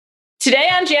Today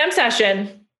on Jam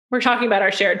Session, we're talking about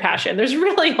our shared passion. There's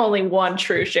really only one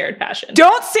true shared passion.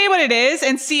 Don't say what it is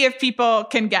and see if people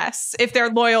can guess, if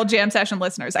they're loyal Jam Session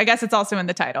listeners. I guess it's also in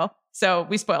the title, so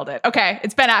we spoiled it. Okay,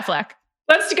 it's Ben Affleck.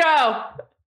 Let's go.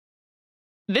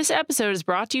 This episode is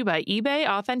brought to you by eBay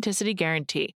Authenticity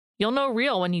Guarantee. You'll know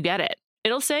real when you get it.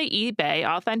 It'll say eBay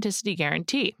Authenticity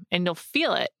Guarantee, and you'll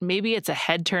feel it. Maybe it's a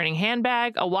head-turning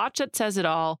handbag, a watch that says it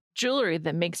all, jewelry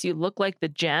that makes you look like the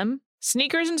gem.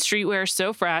 Sneakers and streetwear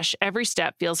so fresh, every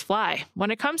step feels fly. When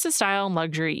it comes to style and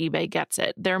luxury, eBay gets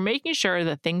it. They're making sure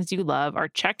the things you love are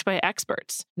checked by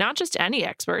experts. Not just any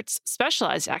experts,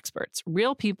 specialized experts,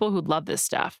 real people who love this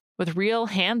stuff, with real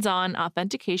hands-on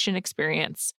authentication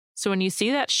experience. So when you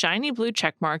see that shiny blue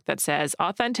checkmark that says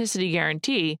Authenticity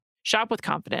Guarantee, shop with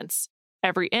confidence.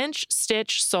 Every inch,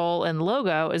 stitch, sole, and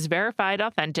logo is verified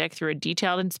authentic through a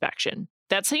detailed inspection.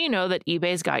 That's how you know that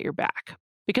eBay's got your back.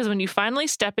 Because when you finally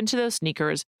step into those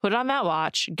sneakers, put on that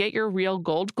watch, get your real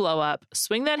gold glow up,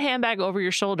 swing that handbag over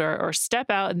your shoulder, or step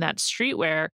out in that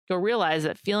streetwear, you'll realize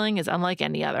that feeling is unlike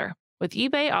any other. With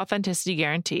eBay Authenticity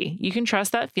Guarantee, you can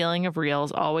trust that feeling of real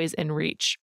is always in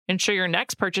reach. Ensure your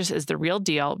next purchase is the real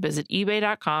deal. Visit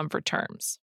ebay.com for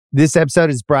terms. This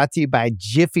episode is brought to you by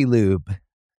Jiffy Lube.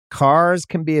 Cars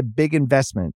can be a big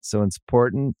investment, so it's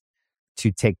important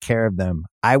to take care of them.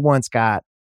 I once got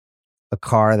a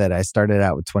car that I started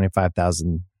out with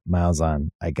 25,000 miles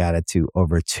on. I got it to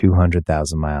over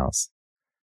 200,000 miles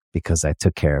because I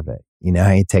took care of it. You know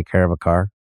how you take care of a car?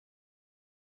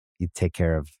 You take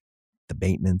care of the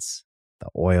maintenance, the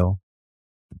oil,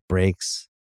 the brakes,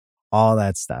 all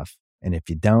that stuff. And if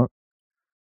you don't,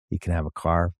 you can have a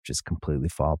car just completely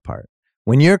fall apart.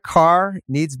 When your car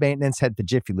needs maintenance, head to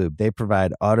Jiffy Lube. They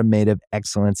provide automotive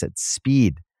excellence at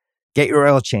speed. Get your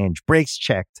oil change, brakes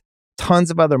checked,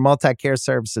 tons of other multi-care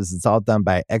services. It's all done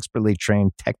by expertly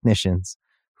trained technicians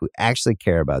who actually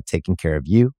care about taking care of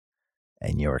you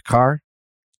and your car.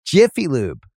 Jiffy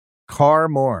Lube, car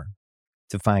more.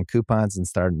 To find coupons and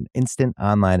start an instant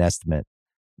online estimate,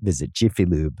 visit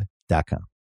jiffylube.com.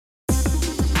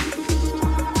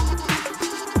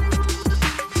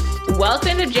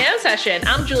 Welcome to Jam Session.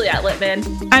 I'm Juliette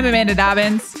Littman. I'm Amanda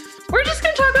Dobbins. We're just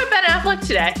going to talk about Ben Affleck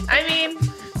today. I mean,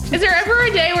 is there ever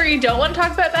a day where you don't want to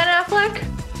talk about Ben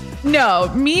Affleck?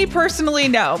 No, me personally,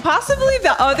 no. Possibly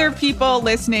the other people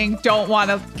listening don't want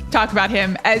to talk about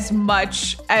him as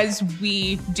much as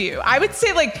we do. I would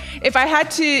say, like, if I had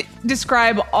to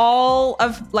describe all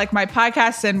of like my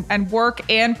podcasts and work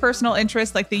and personal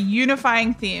interests, like the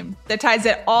unifying theme that ties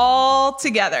it all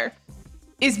together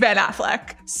is Ben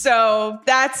Affleck. So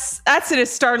that's a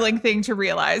startling thing to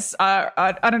realize on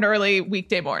an early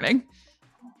weekday morning.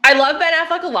 I love Ben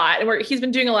Affleck a lot, and he's been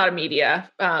doing a lot of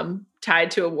media tied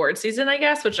to award season, I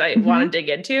guess, which I want to dig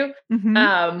into.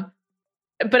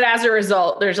 But as a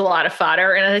result, there's a lot of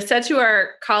fodder. And as I said to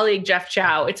our colleague, Jeff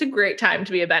Chow, it's a great time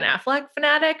to be a Ben Affleck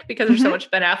fanatic because there's so much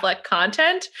Ben Affleck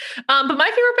content. But my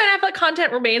favorite Ben Affleck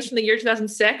content remains from the year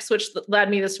 2006, which led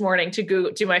me this morning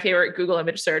to do my favorite Google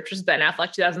image search, which is Ben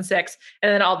Affleck 2006.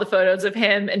 And then all the photos of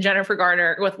him and Jennifer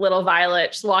Garner with little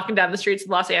Violet just walking down the streets of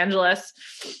Los Angeles.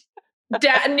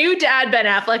 New dad Ben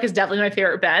Affleck is definitely my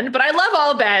favorite Ben, but I love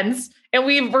all Bens, and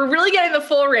we're really getting the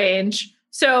full range.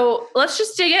 So let's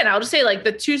just dig in. I'll just say, like,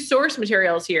 the two source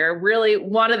materials here, really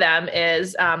one of them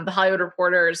is the Hollywood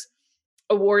Reporter's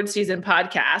award season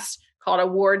podcast called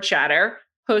Award Chatter,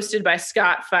 hosted by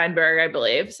Scott Feinberg, I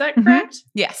believe. Is that correct?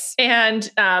 Yes. And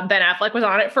Ben Affleck was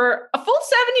on it for a full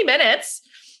 70 minutes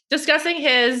discussing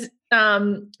his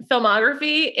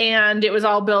filmography, and it was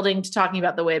all building to talking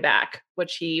about The Way Back,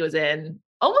 which he was in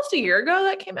almost a year ago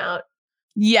that came out.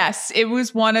 Yes, it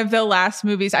was one of the last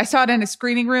movies. I saw it in a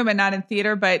screening room and not in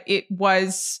theater, but it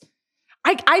was,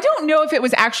 I don't know if it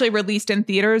was actually released in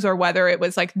theaters or whether it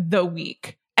was like the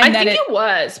week. And I think it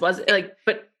was like,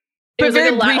 but it was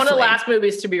like one of the last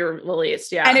movies to be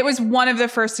released. Yeah. And it was one of the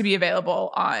first to be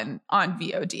available on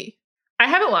VOD. I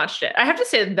haven't watched it. I have to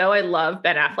say, though, I love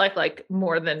Ben Affleck like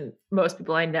more than most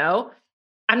people I know.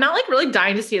 I'm not like really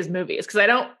dying to see his movies because I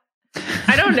don't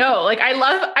know. Like I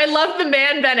love the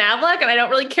man Ben Affleck, and I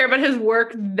don't really care about his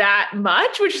work that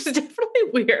much, which is definitely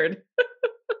weird.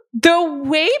 The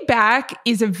Way Back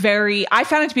is I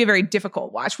found it to be a very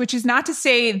difficult watch, which is not to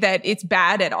say that it's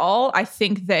bad at all. I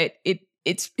think that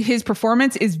his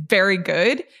performance is very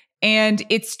good, and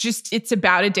it's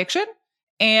about addiction.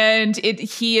 And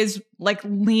he is like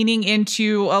leaning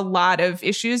into a lot of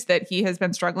issues that he has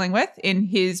been struggling with in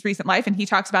his recent life. And he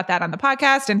talks about that on the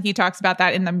podcast. And he talks about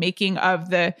that in the making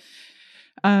of the,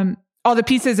 all the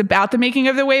pieces about the making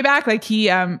of The Way Back. Like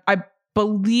I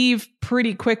believe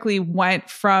pretty quickly went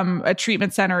from a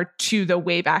treatment center to the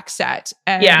Wayback set.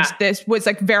 And this was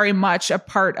like very much a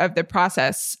part of the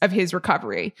process of his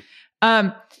recovery.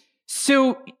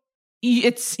 So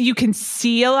you can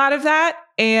see a lot of that.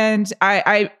 And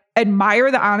I admire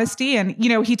the honesty. And, you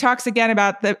know, he talks again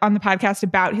on the podcast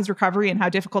about his recovery and how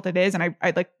difficult it is. And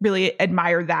I like really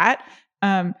admire that.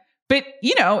 But,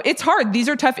 you know, it's hard. These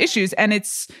are tough issues, and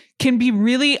can be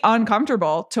really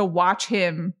uncomfortable to watch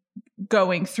him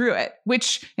going through it,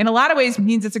 which in a lot of ways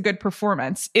means it's a good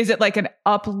performance. Is it like an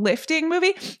uplifting movie?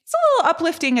 It's a little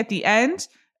uplifting at the end.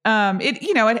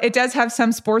 It does have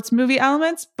some sports movie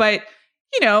elements, but,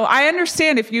 you know, I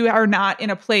understand if you are not in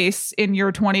a place in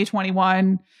your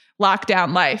 2021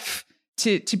 lockdown life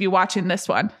to be watching this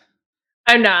one.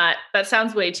 I'm not. That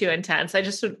sounds way too intense. I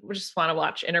just want to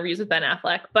watch interviews with Ben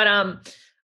Affleck. But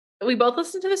we both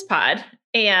listened to this pod,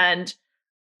 and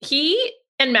he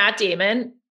and Matt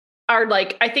Damon are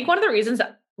like, I think one of the reasons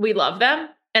that we love them,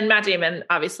 and Matt Damon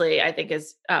obviously I think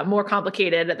is more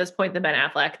complicated at this point than Ben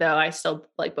Affleck, though I still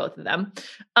like both of them.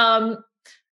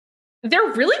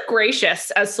 They're really gracious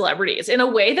as celebrities in a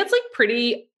way that's like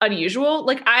pretty unusual.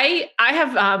 Like I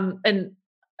have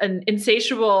an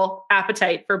insatiable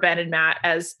appetite for Ben and Matt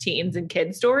as teens and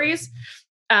kid stories.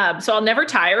 So I'll never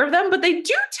tire of them, but they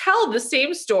do tell the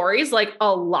same stories like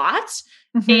a lot.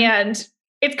 Mm-hmm. And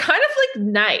it's kind of like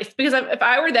nice because if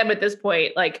I were them at this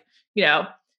point, like, you know,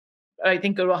 I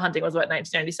think Good Will Hunting was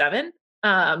 1997.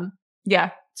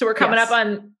 Yeah. So we're coming up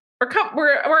on,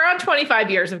 we're on 25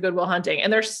 years of Good Will Hunting,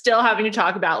 and they're still having to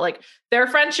talk about like their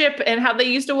friendship and how they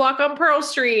used to walk on Pearl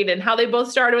Street and how they both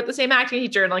started with the same acting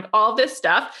teacher and like all this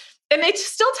stuff. And they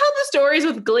still tell the stories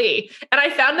with glee. And I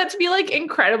found that to be like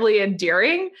incredibly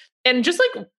endearing and just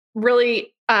like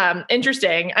really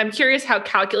interesting. I'm curious how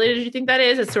calculated you think that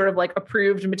is. It's sort of like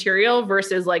approved material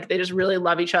versus like they just really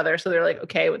love each other. So they're like,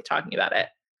 okay with talking about it.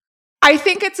 I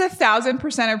think it's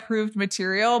 1,000% approved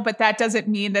material, but that doesn't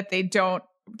mean that they don't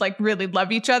like really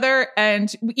love each other.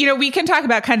 And, you know, we can talk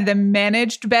about kind of the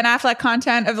managed Ben Affleck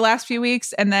content of the last few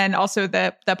weeks, and then also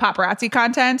the paparazzi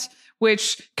content,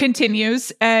 which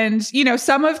continues. And, you know,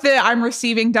 some of the I'm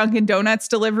receiving Dunkin' Donuts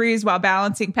deliveries while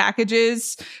balancing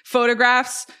packages,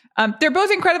 photographs, they're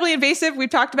both incredibly invasive. We've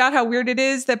talked about how weird it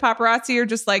is that paparazzi are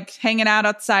just like hanging out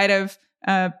outside of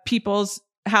people's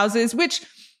houses, which,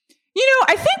 you know,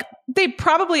 I think they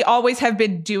probably always have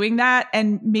been doing that.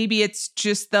 And maybe it's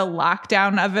just the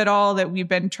lockdown of it all that we've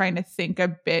been trying to think a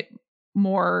bit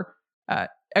more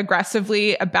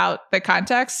aggressively about the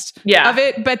context of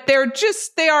it. But they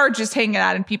are just hanging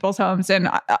out in people's homes. And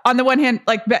on the one hand,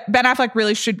 like Ben Affleck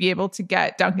really should be able to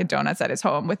get Dunkin' Donuts at his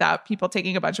home without people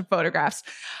taking a bunch of photographs.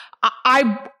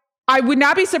 I would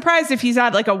not be surprised if he's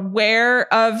not like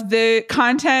aware of the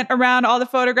content around all the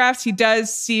photographs. He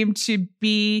does seem to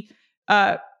be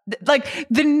like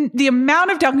the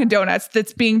amount of Dunkin' Donuts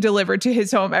that's being delivered to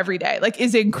his home every day, like,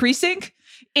 is increasing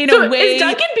in a way. Is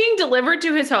Dunkin' being delivered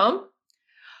to his home?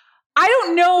 I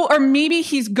don't know, or maybe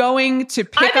he's going to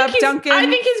pick up Dunkin'. I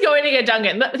think he's going to get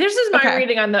Dunkin'. This is my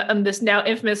reading on this now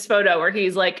infamous photo where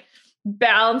he's like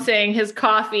balancing his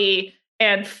coffee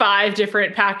and 5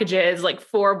 different packages, like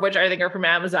 4 of which I think are from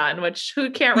Amazon, which who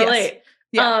can't relate?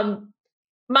 Yes. Yeah.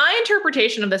 My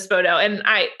interpretation of this photo, and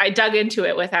I dug into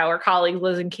it with our colleagues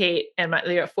Liz and Kate and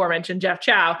the aforementioned Jeff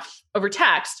Chow over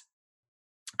text.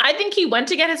 I think he went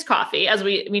to get his coffee, as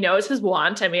we know is his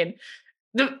want. I mean,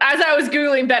 as I was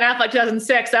Googling Ben Affleck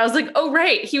 2006, I was like, oh,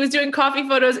 right. He was doing coffee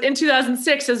photos in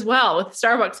 2006 as well with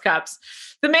Starbucks cups.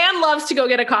 The man loves to go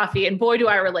get a coffee, and boy, do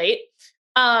I relate.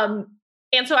 And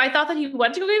so I thought that he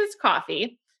went to go get his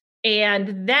coffee,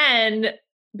 and then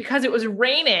because it was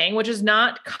raining, which is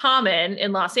not common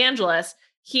in Los Angeles,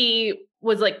 he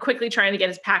was like quickly trying to get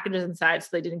his packages inside so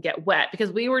they didn't get wet,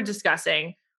 because we were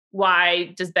discussing,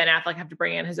 why does Ben Affleck have to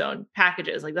bring in his own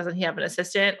packages? Like, doesn't he have an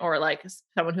assistant or like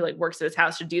someone who like works at his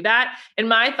house to do that? And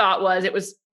my thought was it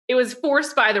was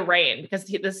forced by the rain, because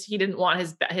he didn't want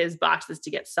his boxes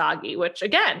to get soggy, which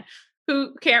again,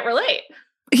 who can't relate?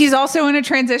 He's also in a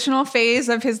transitional phase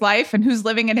of his life and who's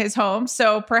living in his home.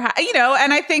 So perhaps, you know,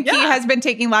 and I think he has been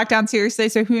taking lockdown seriously.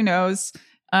 So who knows?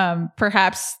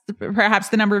 Perhaps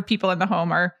the number of people in the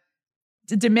home are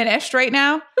diminished right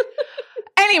now.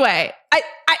 Anyway,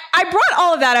 I brought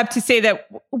all of that up to say that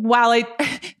while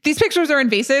these pictures are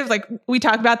invasive, like we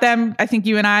talk about them, I think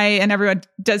you and I and everyone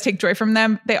does take joy from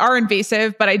them. They are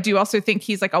invasive, but I do also think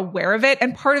he's like aware of it.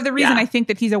 And part of the reason I think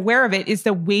that he's aware of it is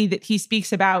the way that he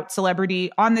speaks about celebrity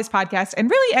on this podcast.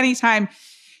 And really anytime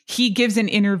he gives an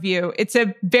interview, it's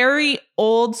a very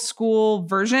old school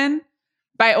version.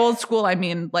 By old school, I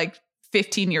mean like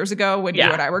 15 years ago when you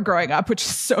and I were growing up, which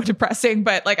is so depressing,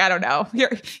 but like, I don't know.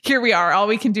 Here we are. All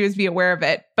we can do is be aware of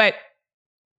it. But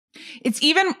it's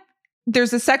even,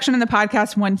 there's a section in the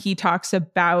podcast when he talks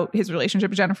about his relationship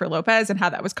with Jennifer Lopez and how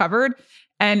that was covered.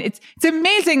 And it's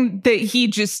amazing that he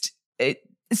just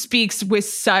speaks with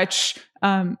such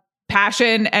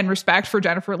passion and respect for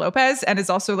Jennifer Lopez, and is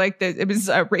also like it was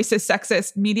a racist,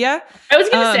 sexist media. I was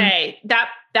going to say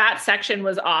that section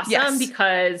was awesome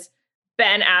because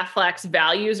Ben Affleck's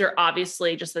values are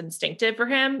obviously just instinctive for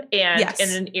him. And in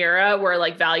an era where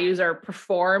like values are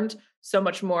performed so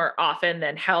much more often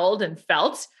than held and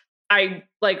felt, I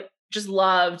like just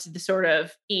loved the sort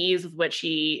of ease with which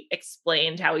he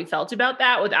explained how he felt about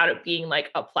that without it being like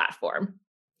a platform.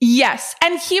 Yes.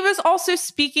 And he was also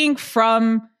speaking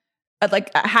from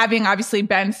like having obviously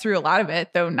been through a lot of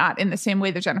it, though not in the same way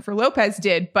that Jennifer Lopez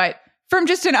did, but from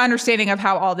just an understanding of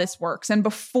how all this works. And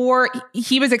before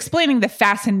he was explaining the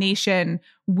fascination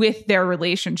with their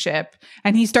relationship,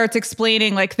 and he starts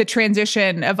explaining like the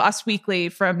transition of Us Weekly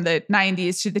from the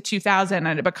 90s to the 2000s,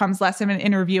 and it becomes less of an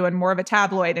interview and more of a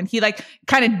tabloid. And he like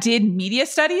kind of did media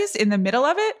studies in the middle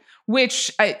of it,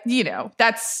 which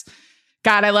that's,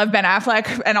 God, I love Ben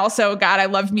Affleck. And also, God, I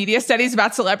love media studies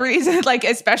about celebrities, like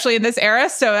especially in this era.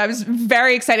 So that was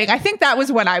very exciting. I think that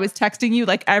was when I was texting you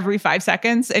like every 5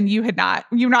 seconds, and you're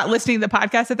not listening to the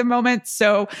podcast at the moment.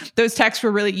 So those texts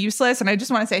were really useless. And I just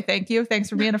want to say thank you. Thanks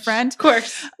for being a friend. Of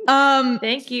course.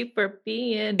 Thank you for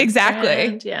being exactly. A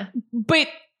friend. Yeah. But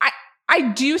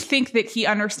I do think that he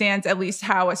understands at least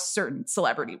how a certain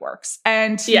celebrity works.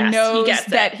 And he knows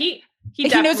that He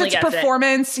knows it's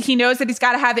performance. He knows that he's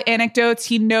got to have the anecdotes.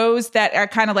 He knows that are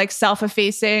kind of like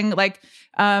self-effacing, like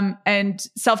and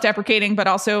self-deprecating, but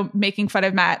also making fun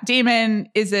of Matt Damon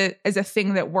is a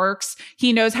thing that works.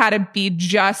 He knows how to be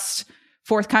just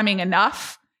forthcoming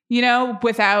enough,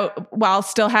 while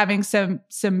still having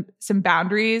some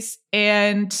boundaries.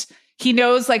 And he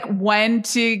knows like when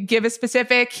to give a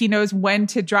specific. He knows when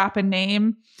to drop a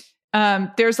name.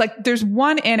 There's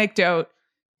one anecdote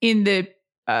in the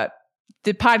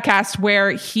podcast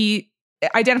where he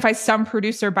identifies some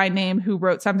producer by name who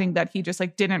wrote something that he just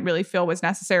like didn't really feel was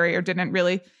necessary or didn't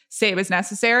really say was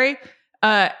necessary.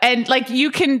 And like you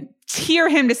can hear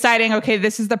him deciding, okay,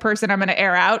 this is the person I'm going to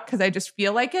air out because I just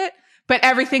feel like it. But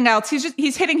everything else,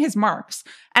 he's hitting his marks.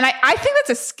 And I think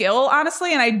that's a skill,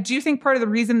 honestly. And I do think part of the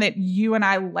reason that you and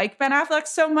I like Ben Affleck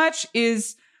so much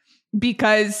is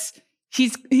because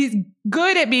he's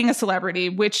good at being a celebrity,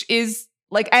 which is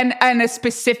like, and a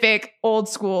specific old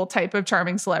school type of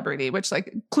charming celebrity, which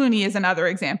like Clooney is another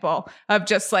example of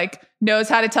just like knows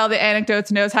how to tell the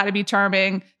anecdotes, knows how to be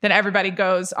charming, then everybody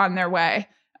goes on their way.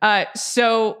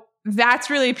 So that's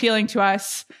really appealing to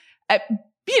us,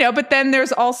 but then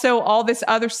there's also all this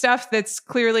other stuff that's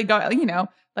clearly going,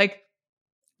 like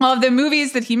all of the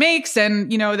movies that he makes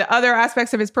and, the other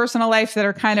aspects of his personal life that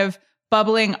are kind of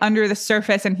bubbling under the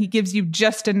surface, and he gives you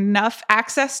just enough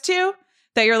access to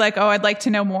that you're like, oh, I'd like to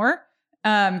know more.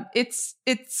 It's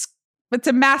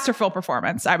a masterful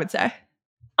performance, I would say.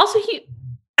 Also,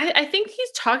 I think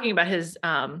he's talking about his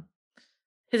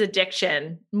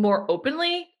addiction more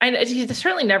openly. He's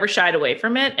certainly never shied away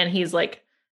from it, and he's like,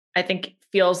 I think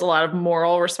feels a lot of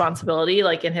moral responsibility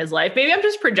like in his life. Maybe I'm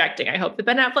just projecting. I hope that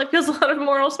Ben Affleck feels a lot of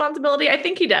moral responsibility. I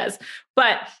think he does,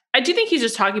 but I do think he's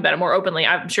just talking about it more openly.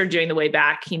 I'm sure doing the way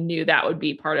back, he knew that would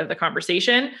be part of the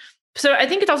conversation. So I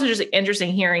think it's also just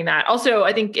interesting hearing that. Also,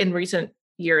 I think in recent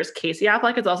years, Casey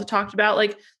Affleck has also talked about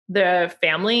like the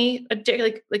family,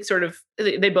 like sort of,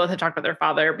 they both have talked about their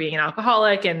father being an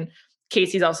alcoholic, and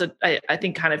Casey's also, I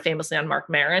think, kind of famously on Marc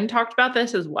Maron talked about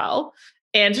this as well.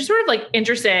 And just sort of like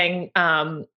interesting,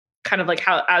 kind of like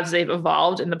how as they've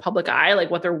evolved in the public eye, like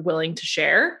what they're willing to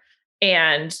share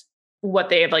and what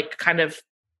they have like kind of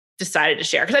decided to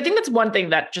share. Because I think that's one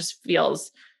thing that just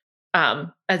feels,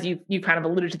 as you kind of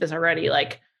alluded to this already,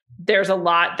 like there's a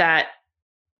lot that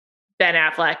Ben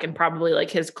Affleck and probably like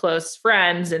his close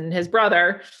friends and his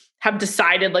brother have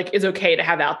decided like is okay to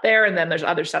have out there. And then there's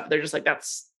other stuff that they're just like,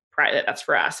 that's private, that's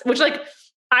for us, which like,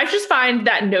 I just find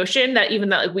that notion that even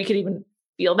that like we could even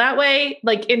feel that way,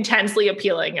 like intensely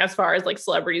appealing as far as like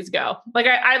celebrities go. Like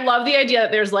I love the idea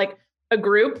that there's like a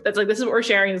group that's like, this is what we're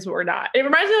sharing, this is what we're not. It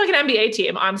reminds me of like an NBA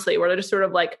team, honestly, where they're just sort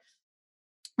of like,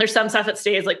 there's some stuff that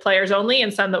stays like players only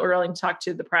and some that we're willing to talk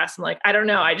to the press. And like, I don't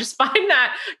know. I just find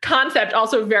that concept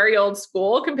also very old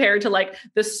school compared to like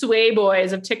the sway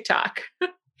boys of TikTok.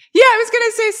 Yeah, I was going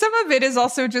to say some of it is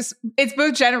also just, it's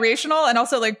both generational and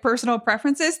also like personal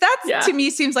preferences. That's to me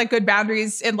seems like good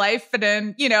boundaries in life and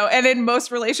in, and in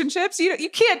most relationships. You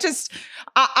can't just,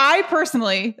 I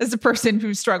personally, as a person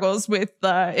who struggles with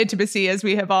intimacy, as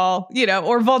we have all,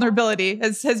 or vulnerability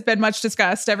has been much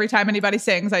discussed. Every time anybody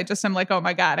sings, I just am like, oh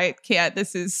my God, I can't,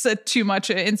 this is too much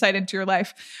insight into your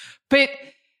life. But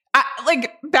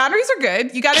boundaries are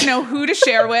good. You got to know who to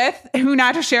share with, who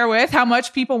not to share with, how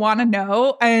much people want to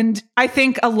know. And I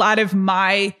think a lot of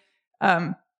my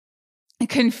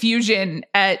confusion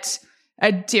at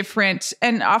a different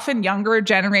and often younger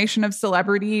generation of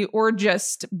celebrity or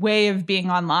just way of being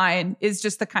online is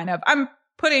just the kind of, I'm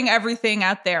putting everything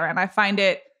out there and I find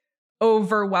it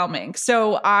overwhelming.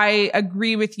 So I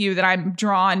agree with you that I'm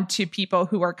drawn to people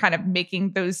who are kind of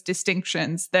making those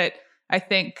distinctions that I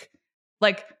think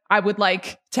I would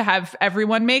like to have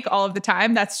everyone make all of the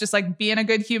time. That's just like being a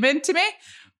good human to me.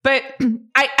 But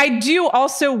I do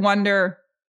also wonder,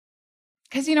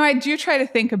 because, I do try to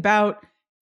think about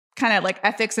kind of like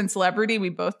ethics and celebrity. We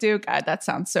both do. God, that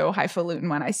sounds so highfalutin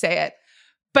when I say it.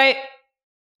 But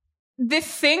the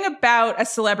thing about a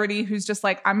celebrity who's just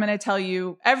like, I'm going to tell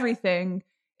you everything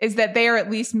is that they are at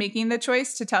least making the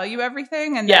choice to tell you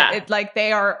everything. And that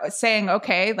they are saying,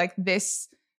 okay, like this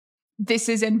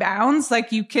is in bounds.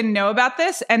 Like you can know about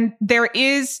this. And there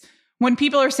is, when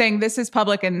people are saying this is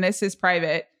public and this is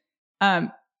private,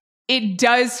 it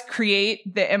does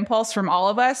create the impulse from all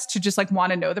of us to just like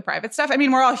want to know the private stuff. I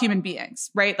mean, we're all human beings,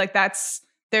 right? Like I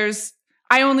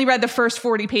only read the first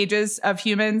 40 pages of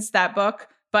Humans, that book,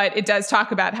 but it does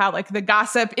talk about how like the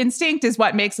gossip instinct is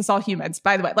what makes us all humans.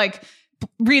 By the way, like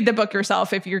read the book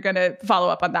yourself if you're going to follow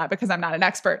up on that, because I'm not an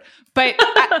expert, but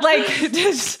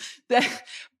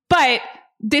but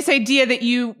this idea that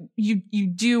you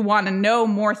do want to know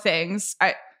more things,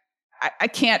 I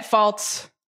can't fault,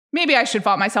 maybe I should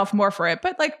fault myself more for it,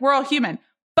 but like we're all human.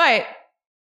 But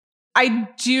I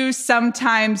do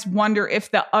sometimes wonder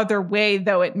if the other way,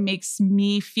 though it makes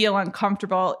me feel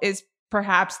uncomfortable, is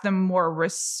perhaps the more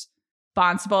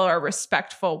responsible or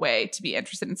respectful way to be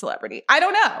interested in celebrity. I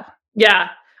don't know. Yeah.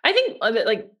 I think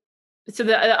so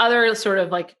the other sort of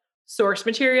like source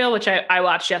material, which I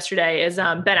watched yesterday, is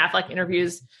Ben Affleck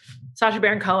interviews Sacha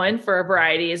Baron Cohen for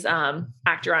Variety's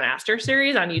Actor on Astor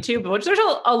series on YouTube, which there's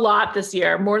a lot this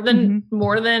year, more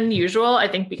than usual, I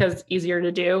think, because it's easier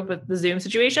to do with the Zoom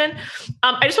situation.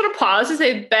 I just want to pause to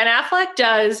say Ben Affleck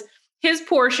does his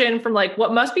portion from like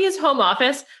what must be his home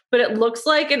office, but it looks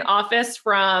like an office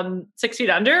from 6 Feet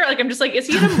Under. Like, I'm just like, is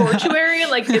he in a mortuary?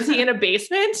 Like, is he in a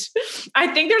basement? I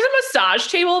think there's a massage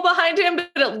table behind him, but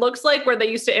it looks like where they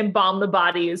used to embalm the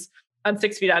bodies on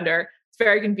 6 Feet Under. It's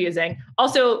very confusing.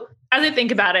 Also, as I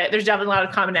think about it, there's definitely a lot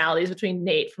of commonalities between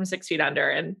Nate from 6 Feet Under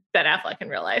and Ben Affleck in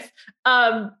real life.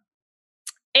 And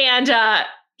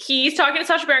he's talking to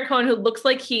Sacha Baron Cohen, who looks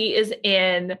like he is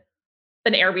in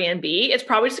an Airbnb. It's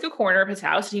probably just like a corner of his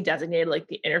house. He designated like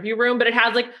the interview room, but it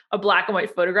has like a black and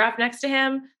white photograph next to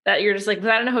him that you're just like, was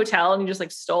that in a hotel and you just like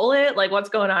stole it? Like, what's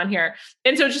going on here?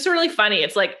 And so it's just really funny.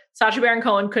 It's like Sacha Baron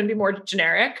Cohen couldn't be more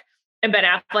generic and Ben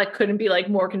Affleck couldn't be like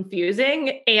more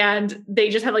confusing. And they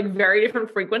just have like very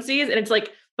different frequencies. And it's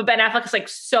like, but Ben Affleck is like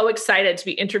so excited to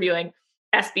be interviewing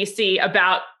SBC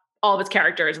about all of his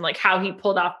characters and like how he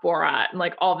pulled off Borat and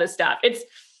like all this stuff.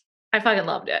 I fucking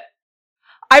loved it.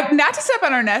 Not to step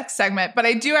on our next segment, but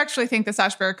I do actually think that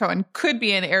Sacha Baron Cohen could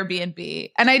be an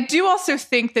Airbnb. And I do also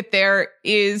think that there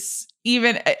is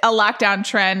even a lockdown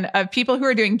trend of people who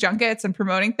are doing junkets and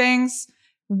promoting things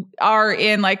are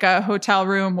in like a hotel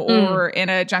room or in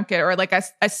a junket or like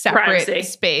a separate privacy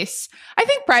space. I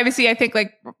think privacy,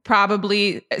 like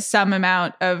probably some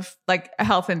amount of like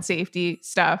health and safety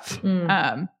stuff.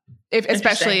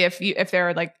 Especially if there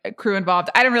are like a crew involved.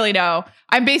 I don't really know.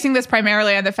 I'm basing this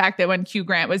primarily on the fact that when Hugh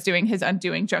Grant was doing his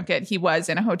Undoing junket, he was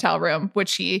in a hotel room,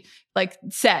 which he like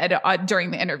said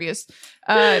during the interviews.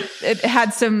 It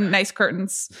had some nice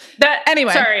curtains.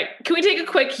 Anyway. Sorry, can we take a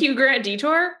quick Hugh Grant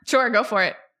detour? Sure, go for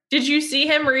it. Did you see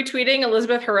him retweeting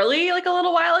Elizabeth Hurley like a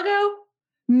little while ago?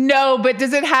 No, but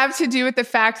does it have to do with the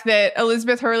fact that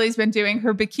Elizabeth Hurley's been doing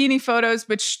her bikini photos,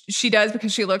 which she does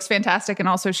because she looks fantastic, and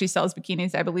also she sells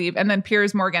bikinis, I believe. And then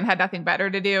Piers Morgan had nothing better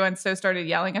to do and so started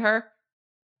yelling at her?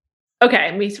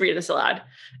 Okay, let me read this aloud.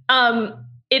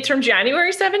 It's from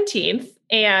January 17th,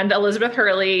 and Elizabeth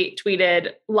Hurley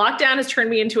tweeted, "Lockdown has turned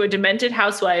me into a demented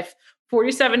housewife.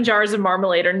 47 jars of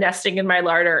marmalade are nesting in my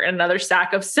larder, and another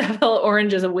sack of Seville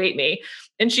oranges await me."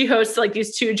 And she hosts like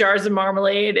these 2 jars of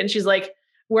marmalade, and she's like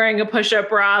wearing a push-up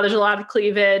bra. There's a lot of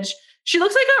cleavage. She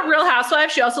looks like a real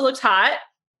housewife. She also looks hot,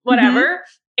 whatever.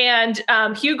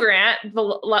 And Hugh Grant, the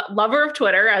lover of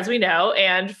Twitter, as we know,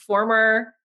 and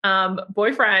former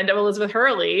boyfriend of Elizabeth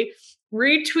Hurley,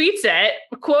 retweets it,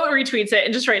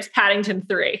 and just writes Paddington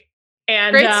 3.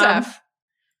 And great stuff.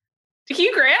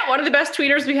 Hugh Grant, one of the best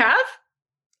tweeters we have.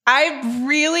 I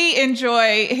really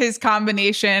enjoy his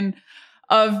combination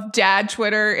of dad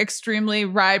Twitter, extremely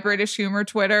wry British humor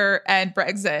Twitter, and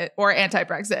Brexit or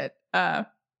anti-Brexit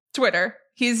Twitter.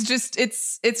 He's just,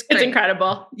 it's great. It's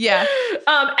incredible. Yeah.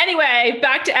 Anyway,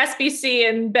 back to SBC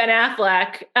and Ben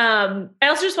Affleck. I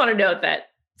also just want to note that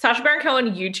Sacha Baron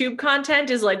Cohen YouTube content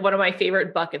is like one of my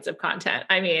favorite buckets of content.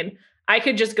 I mean, I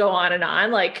could just go on and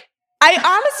on. Like, I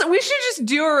honestly, we should just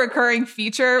do a recurring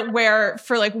feature where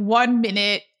for like 1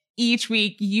 minute each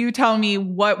week, you tell me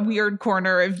what weird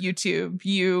corner of YouTube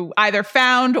you either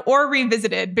found or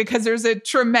revisited, because there's a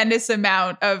tremendous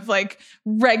amount of like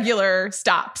regular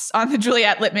stops on the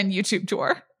Juliet Littman YouTube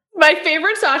tour. My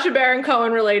favorite Sacha Baron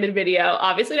Cohen related video,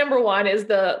 obviously number one, is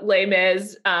the Les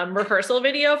Mis rehearsal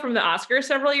video from the Oscars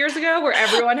several years ago, where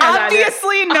everyone has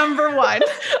obviously number one.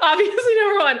 Obviously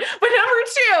number one. But number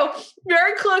two,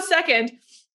 very close second,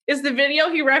 is the video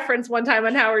he referenced one time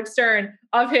on Howard Stern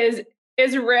of his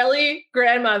Israeli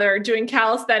grandmother doing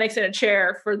calisthenics in a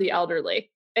chair for the elderly.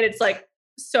 And it's like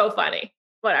so funny.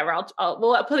 Whatever.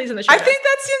 We'll put these in the show. I think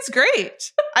that seems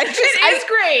great. It is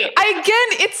great.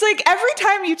 Again, it's like every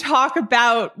time you talk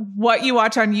about what you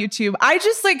watch on YouTube,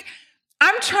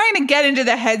 I'm trying to get into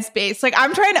the headspace. Like,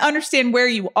 I'm trying to understand where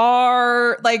you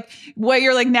are, like what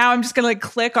you're like. Now I'm just going to like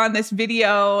click on this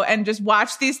video and just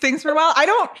watch these things for a while. I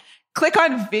don't click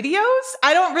on videos.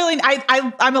 I don't really,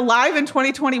 I'm alive in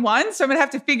 2021, so I'm going to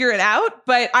have to figure it out.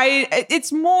 But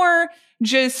it's more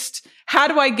just, how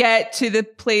do I get to the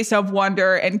place of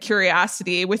wonder and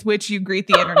curiosity with which you greet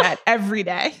the internet every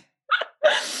day?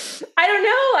 I don't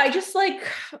know.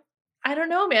 I don't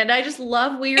know, man. I just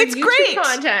love weird YouTube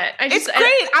content. It's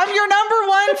great. I'm your number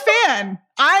one fan.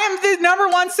 I am the number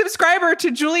one subscriber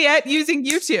to Juliet using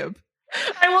YouTube.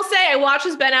 I will say I watched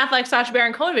this Ben Affleck Sacha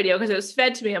Baron Cohen video because it was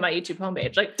fed to me on my YouTube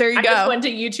homepage. Like, there you go. I just went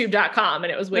to youtube.com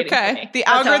and it was waiting for me. The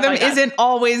algorithm isn't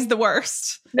always the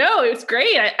worst. No, it was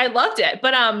great. I loved it.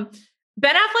 But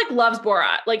Ben Affleck loves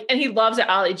Borat, like, and he loves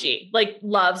Ali G, like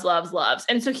loves.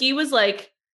 And so he was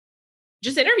like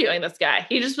just interviewing this guy.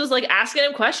 He just was like asking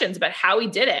him questions about how he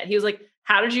did it. He was like,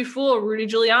 how did you fool Rudy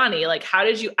Giuliani? Like, how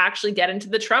did you actually get into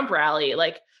the Trump rally?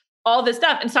 Like, all this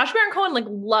stuff. And Sacha Baron Cohen like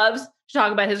loves to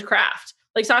talk about his craft.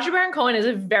 Like, Sacha Baron Cohen is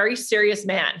a very serious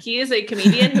man. He is a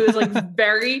comedian who is like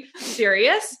very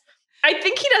serious. I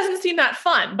think he doesn't seem that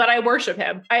fun, but I worship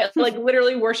him. I like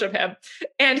literally worship him.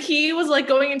 And he was like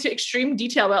going into extreme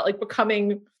detail about like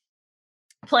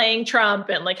playing Trump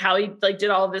and like how he like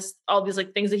did all these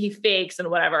like things that he fakes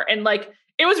and whatever. And like,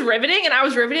 it was riveting. And I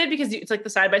was riveted because it's like the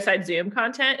side-by-side Zoom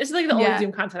content. It's like the only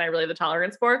Zoom content I really have the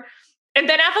tolerance for. And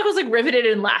Ben Affleck was like riveted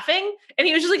and laughing, and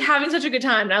he was just like having such a good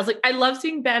time. And I was like, I love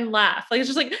seeing Ben laugh. Like, it's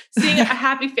just like seeing a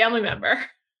happy family member.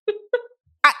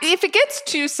 If it gets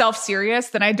too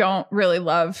self-serious, then I don't really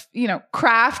love,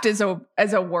 craft as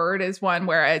a word is one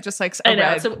where I just like, I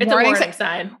know it's a warning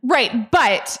sign. Right.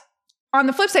 But on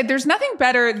the flip side, there's nothing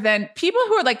better than people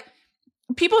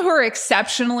who are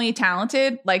exceptionally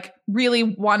talented, like really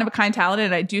one-of-a-kind talented.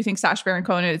 And I do think Sacha Baron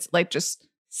Cohen is like just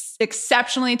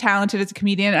exceptionally talented as a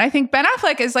comedian. And I think Ben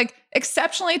Affleck is like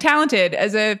exceptionally talented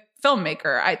as a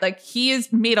filmmaker. He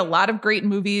has made a lot of great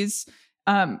movies,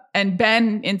 and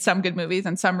been in some good movies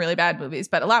and some really bad movies,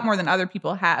 but a lot more than other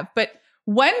people have. But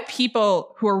when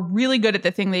people who are really good at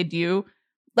the thing they do,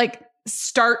 like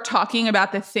start talking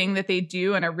about the thing that they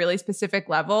do in a really specific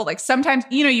level, like sometimes,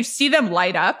 you see them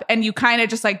light up and you kind of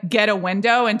just like get a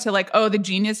window into like, oh, the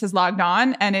genius has logged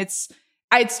on. And it's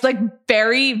like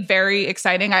very, very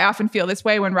exciting. I often feel this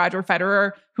way when Roger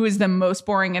Federer, who is the most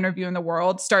boring interview in the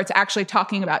world, starts actually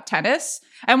talking about tennis.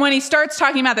 And when he starts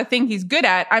talking about the thing he's good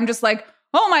at, I'm just like,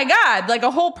 oh my God, like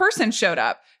a whole person showed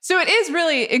up. So it is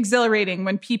really exhilarating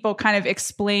when people kind of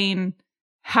explain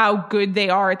how good they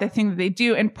are at the thing that they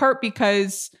do, in part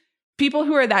because people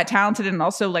who are that talented and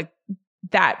also like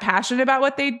that passionate about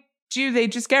what they do, they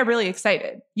just get really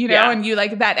excited, and you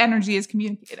like that energy is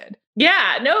communicated.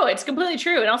 Yeah, no, it's completely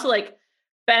true. And also like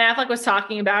Ben Affleck was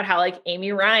talking about how like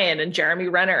Amy Ryan and Jeremy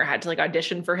Renner had to like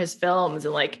audition for his films.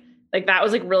 And like that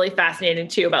was like really fascinating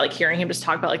too, about like hearing him just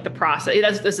talk about like the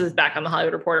process. This is back on the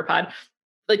Hollywood Reporter pod,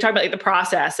 like talking about like the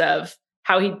process of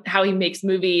how he makes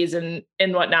movies and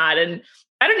whatnot. And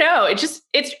I don't know, it's just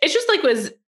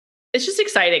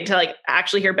exciting to like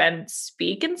actually hear Ben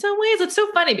speak in some ways. It's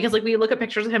so funny because like we look at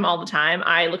pictures of him all the time.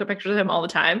 I look at pictures of him all the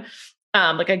time.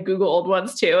 Like I Google old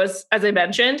ones too, as I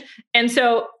mentioned. And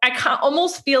so I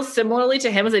almost feel similarly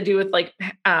to him as I do with like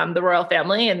the royal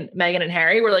family and Meghan and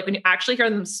Harry, where like when you actually hear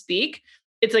them speak,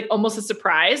 it's like almost a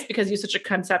surprise because you have such a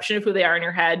conception of who they are in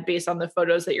your head based on the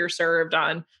photos that you're served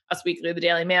on Us Weekly, the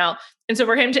Daily Mail. And so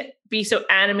for him to be so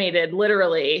animated,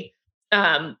 literally,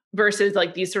 versus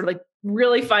like these sort of like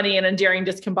really funny and endearing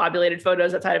discombobulated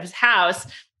photos outside of his house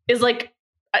is like,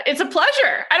 it's a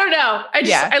pleasure. I don't know.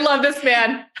 I love this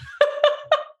man.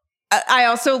 I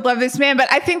also love this man. But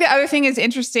I think the other thing is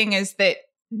interesting is that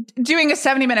doing a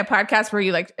 70-minute podcast where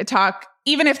you like talk,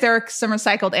 even if there are some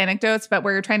recycled anecdotes, but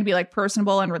where you're trying to be like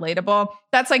personable and relatable,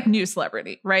 that's like new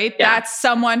celebrity, right? Yeah. That's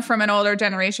someone from an older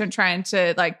generation trying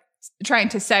to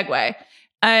segue.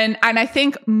 And I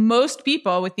think most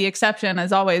people, with the exception,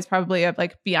 as always, probably of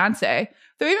like Beyonce,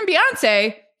 though even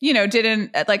Beyonce, you know,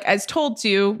 didn't like as told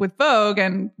to with Vogue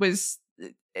and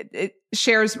it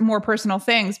shares more personal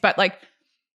things, but like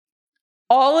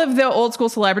all of the old school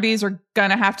celebrities are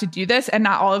gonna have to do this, and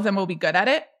not all of them will be good at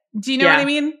it. Do you know what I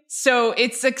mean? So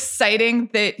it's exciting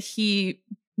that he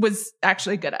was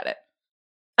actually good at it.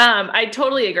 I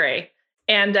totally agree.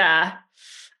 And I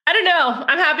don't know.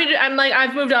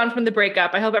 I've moved on from the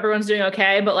breakup. I hope everyone's doing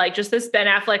okay. But like just this Ben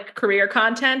Affleck career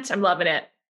content, I'm loving it.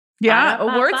 Yeah,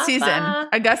 award season.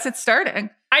 I guess it's starting.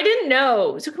 I didn't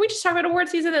know. So can we just talk about award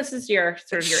season? This is your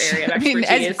area of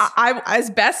expertise.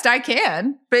 As best I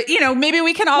can. But, you know, maybe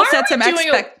we can all set some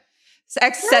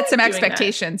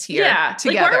expectations here together.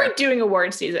 Like, why are we doing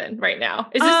award season right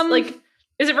now? Is this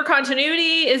is it for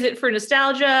continuity? Is it for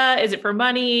nostalgia? Is it for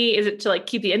money? Is it to like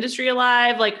keep the industry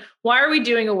alive? Like, why are we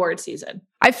doing award season?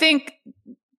 I think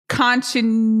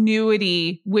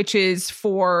continuity, which is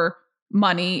for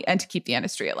money and to keep the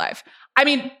industry alive. I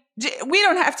mean, we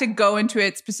don't have to go into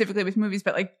it specifically with movies,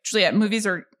 but like Juliette, movies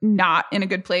are not in a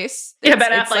good place. Ben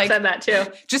Affleck said that too.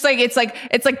 Just like it's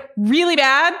really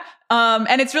bad.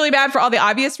 And it's really bad for all the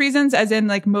obvious reasons, as in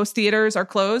like most theaters are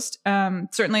closed.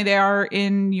 Certainly they are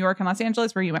in New York and Los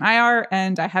Angeles where you and I are.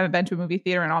 And I haven't been to a movie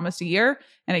theater in almost a year.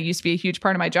 And it used to be a huge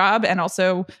part of my job and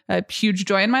also a huge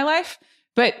joy in my life.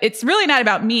 But it's really not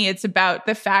about me. It's about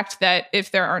the fact that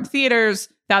if there aren't theaters,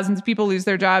 thousands of people lose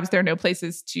their jobs. There are no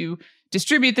places to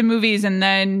distribute the movies. And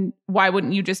then why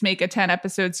wouldn't you just make a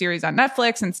 10-episode series on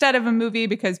Netflix instead of a movie?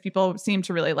 Because people seem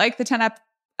to really like the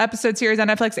 10-episode series on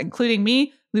Netflix, including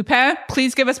me. Lupin,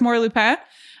 please give us more Lupin.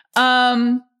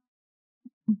 But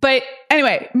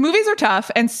anyway, movies are tough.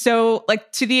 And so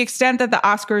like to the extent that the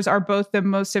Oscars are both the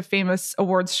most famous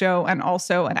awards show and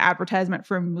also an advertisement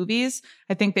for movies,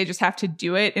 I think they just have to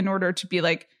do it in order to be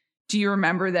like, do you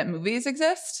remember that movies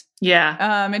exist? Yeah.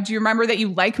 And do you remember that you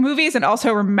like movies? And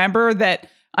also remember that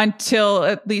until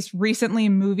at least recently,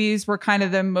 movies were kind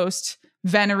of the most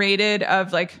venerated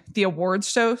of like the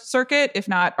awards show circuit, if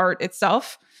not art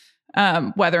itself.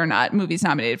 Whether or not movies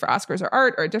nominated for Oscars or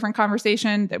art are a different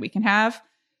conversation that we can have.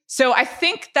 So I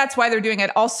think that's why they're doing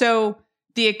it. Also,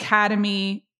 the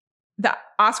Academy, the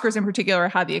Oscars in particular, are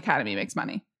how the Academy makes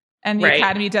money. And the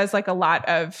Academy does like a lot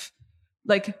of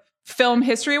like film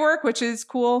history work, which is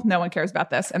cool. No one cares about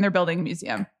this. And they're building a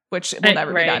museum, which will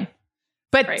never be done.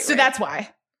 But that's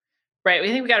why. Right. We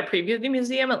think we got a preview of the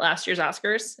museum at last year's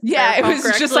Oscars. Yeah, it was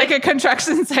just like a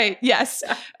construction site. Yes.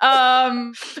 Yeah.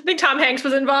 I think Tom Hanks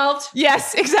was involved.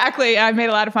 Yes, exactly. I made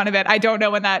a lot of fun of it. I don't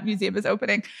know when that museum is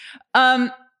opening.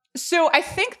 So I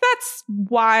think that's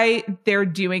why they're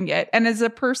doing it. And as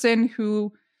a person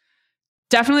who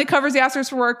definitely covers the Oscars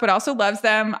for work, but also loves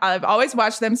them, I've always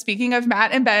watched them. Speaking of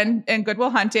Matt and Ben and Good Will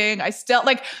Hunting, I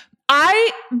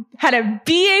had a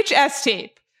VHS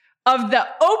tape of the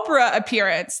Oprah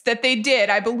appearance that they did.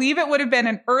 I believe it would have been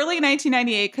in early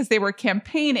 1998 because they were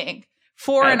campaigning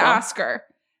for an Oscar.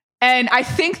 And I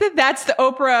think that that's the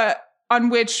Oprah on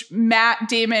which Matt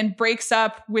Damon breaks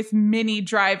up with Minnie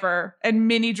Driver. And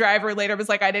Minnie Driver later was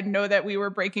like, I didn't know that we were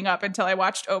breaking up until I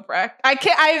watched Oprah.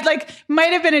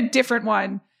 Might have been a different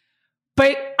one.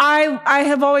 But I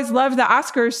have always loved the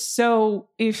Oscars. So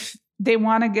if they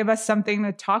want to give us something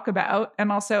to talk about,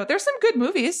 and also there's some good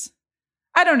movies.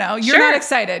 I don't know. You're not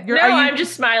excited. I'm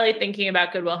just smiley thinking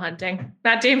about Good Will Hunting.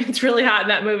 Matt Damon's really hot in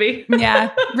that movie.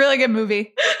 Yeah, really good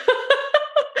movie.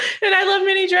 And I love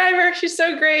Minnie Driver. She's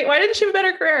so great. Why didn't she have a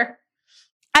better career?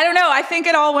 I don't know. I think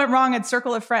it all went wrong in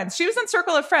Circle of Friends. She was in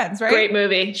Circle of Friends, right? Great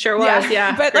movie. Sure was,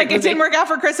 yeah. But like it didn't work out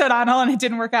for Chris O'Donnell and it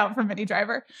didn't work out for Minnie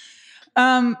Driver. But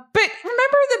remember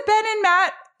the Ben and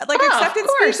Matt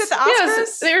acceptance speech at the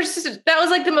Oscars? Yes, that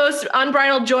was like the most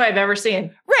unbridled joy I've ever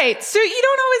seen. Right. So you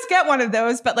don't always get one of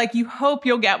those, but like you hope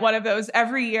you'll get one of those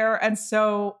every year. And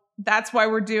so That's why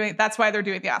they're doing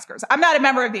the Oscars. I'm not a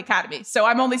member of the Academy, so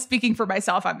I'm only speaking for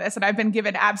myself on this, and I've been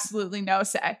given absolutely no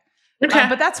say. Okay.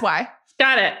 But that's why.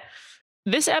 Got it.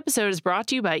 This episode is brought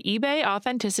to you by eBay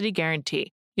Authenticity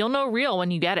Guarantee. You'll know real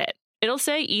when you get it. It'll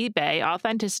say eBay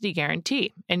Authenticity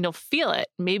Guarantee, and you'll feel it.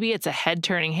 Maybe it's a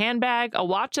head-turning handbag, a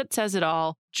watch that says it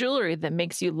all, jewelry that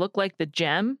makes you look like the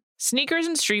gem. Sneakers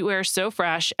and streetwear so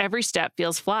fresh, every step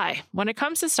feels fly. When it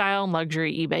comes to style and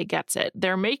luxury, eBay gets it.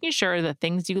 They're making sure the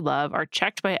things you love are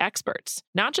checked by experts.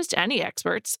 Not just any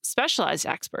experts, specialized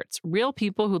experts, real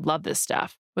people who love this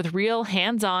stuff, with real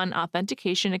hands-on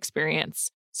authentication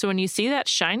experience. So when you see that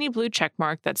shiny blue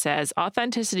checkmark that says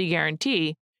Authenticity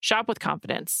Guarantee, shop with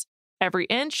confidence. Every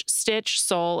inch, stitch,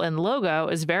 sole, and logo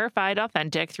is verified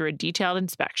authentic through a detailed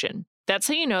inspection. That's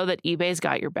how you know that eBay's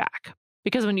got your back.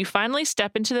 Because when you finally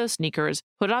step into those sneakers,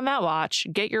 put on that watch,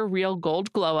 get your real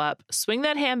gold glow up, swing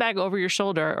that handbag over your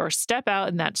shoulder, or step out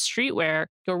in that streetwear,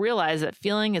 you'll realize that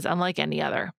feeling is unlike any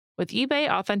other. With eBay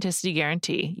Authenticity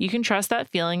Guarantee, you can trust that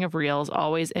feeling of real is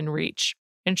always in reach.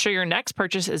 Ensure your next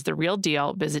purchase is the real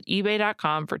deal. Visit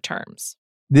ebay.com for terms.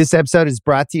 This episode is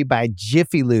brought to you by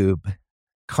Jiffy Lube.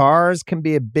 Cars can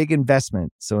be a big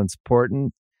investment, so it's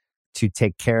important to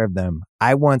take care of them.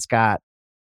 I once got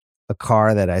a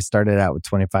car that I started out with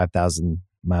 25,000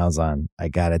 miles on. I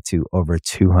got it to over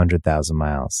 200,000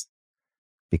 miles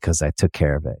because I took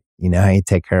care of it. You know how you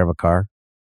take care of a car?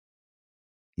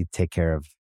 You take care of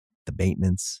the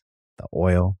maintenance, the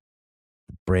oil,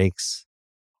 the brakes,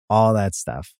 all that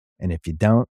stuff. And if you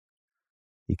don't,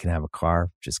 you can have a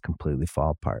car just completely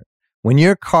fall apart. When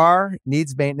your car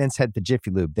needs maintenance, head to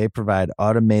Jiffy Lube. They provide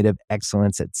automotive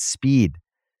excellence at speed.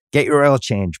 Get your oil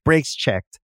change, brakes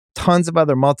checked, tons of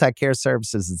other multi-care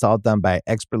services. It's all done by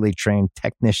expertly trained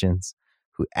technicians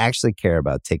who actually care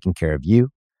about taking care of you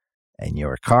and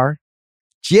your car.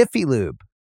 Jiffy Lube,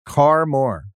 car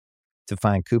more. To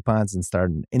find coupons and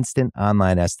start an instant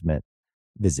online estimate,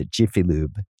 visit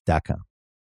jiffylube.com.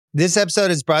 This episode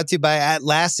is brought to you by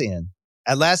Atlassian.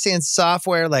 Atlassian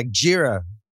software like Jira,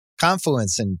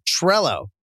 Confluence, and Trello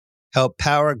help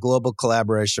power global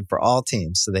collaboration for all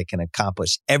teams so they can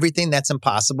accomplish everything that's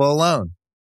impossible alone.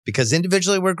 Because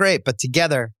individually we're great, but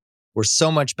together we're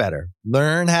so much better.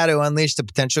 Learn how to unleash the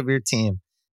potential of your team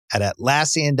at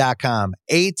Atlassian.com.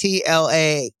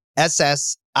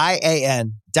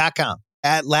 Atlassian.com.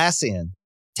 Atlassian.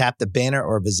 Tap the banner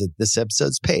or visit this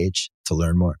episode's page to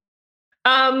learn more.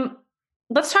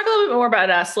 Let's talk a little bit more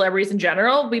about celebrities in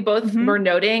general. We both were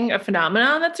noting a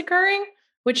phenomenon that's occurring,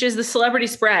 which is the celebrity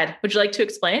spread. Would you like to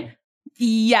explain?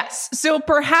 Yes. So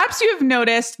perhaps you have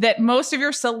noticed that most of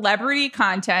your celebrity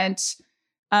content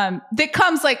that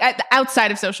comes like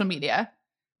outside of social media,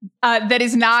 that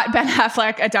is not Ben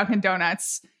Affleck at Dunkin'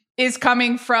 Donuts, is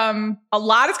coming from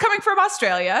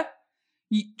Australia.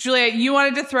 Julia, you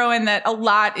wanted to throw in that a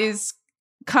lot is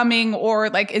coming or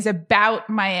like is about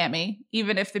Miami,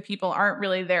 even if the people aren't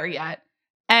really there yet.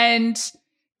 And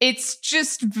it's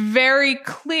just very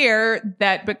clear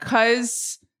that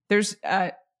because there's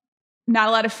not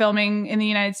a lot of filming in the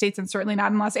United States and certainly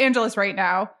not in Los Angeles right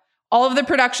now, all of the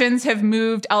productions have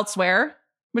moved elsewhere,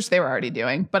 which they were already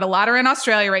doing, but a lot are in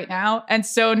Australia right now. And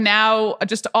so now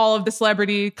just all of the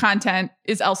celebrity content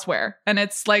is elsewhere. And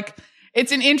it's like,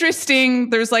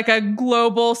 there's like a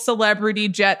global celebrity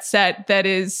jet set that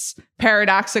is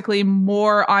paradoxically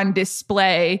more on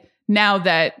display now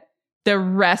that the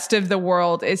rest of the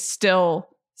world is still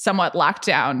somewhat locked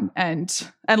down and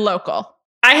local.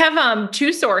 I have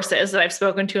two sources that I've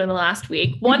spoken to in the last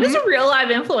week. One is a real live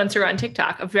influencer on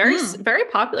TikTok, a very, very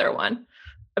popular one,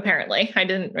 apparently. I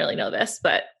didn't really know this,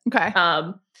 but okay.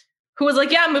 Who was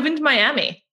like, yeah, I'm moving to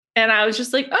Miami. And I was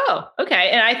just like, oh, okay.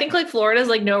 And I think like Florida's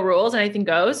like no rules, anything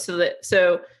goes.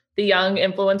 So the young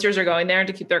influencers are going there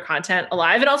to keep their content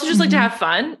alive and also just like to have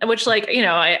fun, which like, you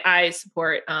know, I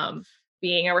support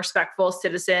being a respectful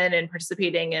citizen and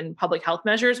participating in public health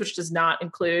measures, which does not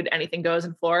include anything goes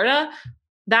in Florida.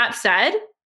 That said,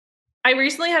 I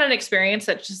recently had an experience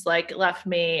that just like left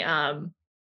me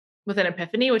with an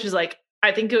epiphany, which is like,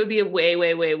 I think it would be way,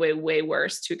 way, way, way, way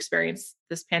worse to experience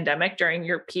this pandemic during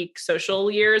your peak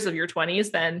social years of your 20s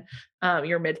than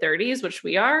your mid 30s, which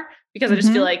we are, because I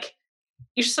just feel like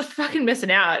you're just fucking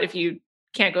missing out if you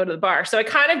can't go to the bar. So I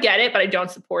kind of get it, but I don't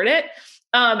support it.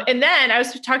 And then I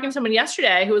was talking to someone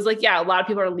yesterday who was like, yeah, a lot of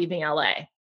people are leaving LA.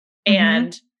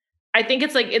 And I think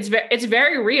it's like, it's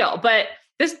very real, but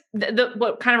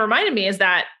what kind of reminded me is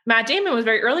that Matt Damon was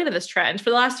very early to this trend.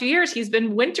 For the last few years, he's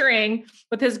been wintering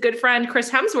with his good friend Chris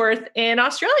Hemsworth in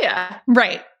Australia.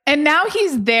 Right. And now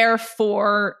he's there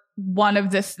for one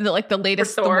of the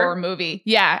latest Thor? Thor movie.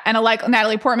 Yeah. And like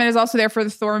Natalie Portman is also there for the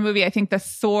Thor movie. I think the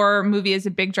Thor movie is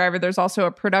a big driver. There's also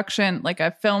a production, like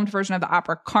a filmed version of the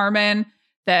opera Carmen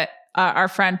that our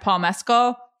friend Paul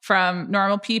Mescal from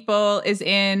Normal People is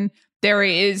in. There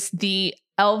is the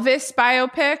Elvis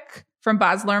biopic from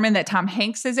Baz Luhrmann that Tom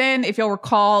Hanks is in. If you'll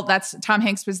recall, Tom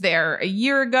Hanks was there a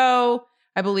year ago.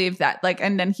 I believe that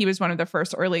and then he was one of the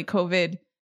first early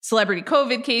celebrity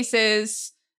COVID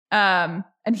cases.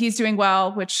 And he's doing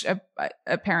well, which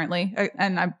apparently,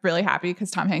 and I'm really happy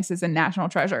because Tom Hanks is a national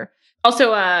treasure.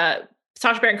 Also,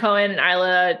 Sacha Baron Cohen and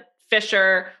Isla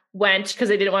Fisher went because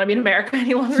they didn't want to be in America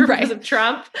any longer because of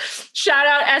Trump. Shout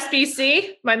out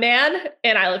SBC, my man,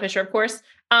 and Isla Fisher, of course.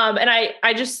 And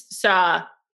I just saw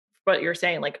what you're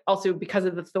saying, like also because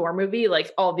of the Thor movie,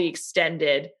 like all the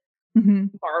extended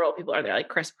Marvel people are there, like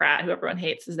Chris Pratt, who everyone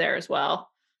hates, is there as well.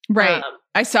 Right.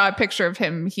 I saw a picture of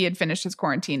him. He had finished his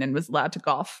quarantine and was allowed to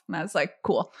golf. And I was like,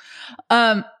 cool.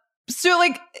 So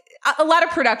like a lot of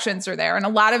productions are there and a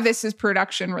lot of this is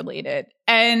production related.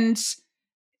 And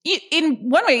in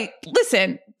one way,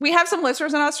 listen, we have some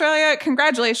listeners in Australia.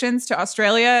 Congratulations to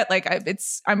Australia. Like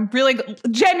I'm really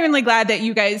genuinely glad that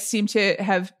you guys seem to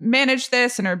have managed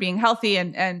this and are being healthy.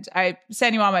 And I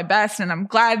send you all my best. And I'm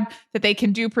glad that they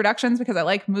can do productions because I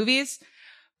like movies.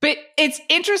 But it's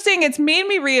interesting. It's made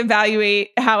me reevaluate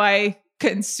how I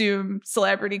consume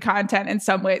celebrity content in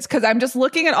some ways. Because I'm just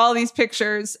looking at all these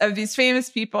pictures of these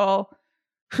famous people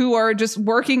who are just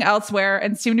working elsewhere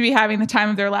and seem to be having the time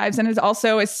of their lives. And it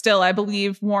also is still, I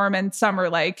believe, warm and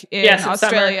summer-like in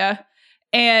Australia. Summer.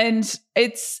 And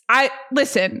I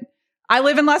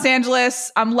live in Los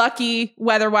Angeles. I'm lucky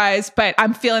weather-wise, but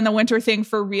I'm feeling the winter thing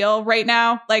for real right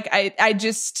now. Like I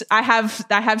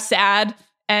have sad.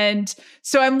 And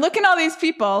so I'm looking at all these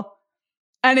people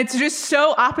and it's just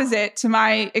so opposite to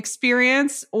my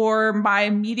experience or my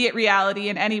immediate reality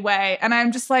in any way. And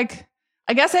I'm just like,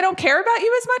 I guess I don't care about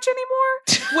you as much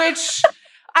anymore, which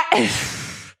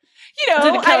It's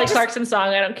like the Kelly Clarkson song,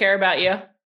 I don't care about you.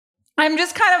 I'm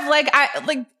just kind of like,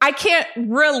 I can't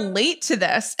relate to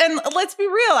this. And let's be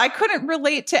real, I couldn't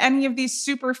relate to any of these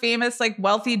super famous, like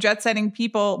wealthy jet setting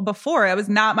people before. It was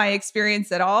not my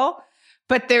experience at all.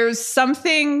 But there's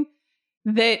something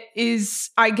that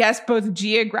is, I guess, both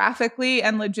geographically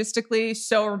and logistically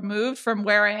so removed from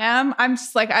where I am. I'm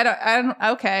just like, I don't,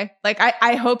 okay. Like,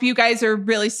 I hope you guys are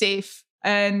really safe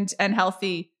and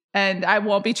healthy and I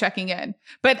won't be checking in.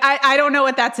 But I don't know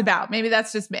what that's about. Maybe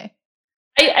that's just me.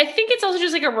 I think it's also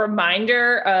just like a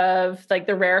reminder of like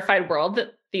the rarefied world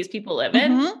that these people live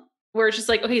in, where it's just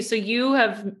like, okay, so you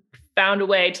have found a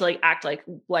way to like act like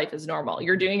life is normal.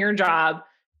 You're doing your job,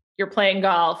 you're playing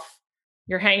golf,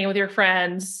 you're hanging with your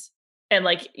friends, and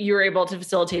like you're able to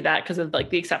facilitate that because of like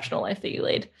the exceptional life that you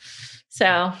lead.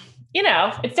 So,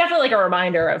 it's definitely like a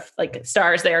reminder of like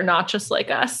stars. They are not just like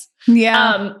us.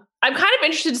 Yeah. I'm kind of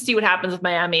interested to see what happens with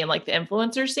Miami and like the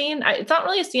influencer scene. It's not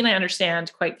really a scene I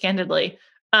understand, quite candidly.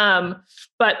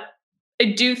 But I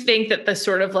do think that the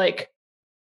sort of like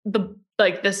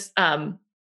this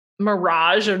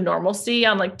mirage of normalcy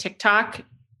on like TikTok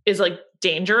is like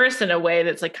dangerous in a way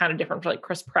that's like kind of different for like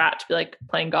Chris Pratt to be like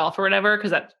playing golf or whatever,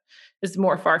 because that is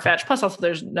more far-fetched. Plus also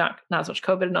there's not as much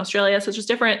COVID in Australia, so it's just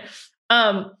different.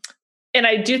 And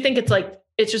I do think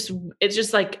it's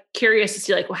just like curious to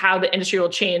see like how the industry will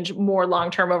change more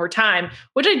long-term over time,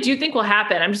 which I do think will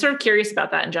happen. I'm just sort of curious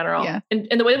about that in general. Yeah.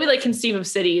 And the way that we like conceive of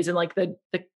cities and like the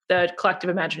collective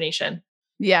imagination.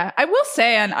 Yeah. I will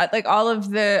say, and like all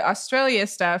of the Australia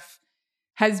stuff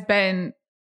has been,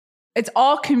 it's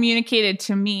all communicated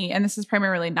to me. And this is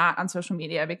primarily not on social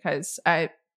media because I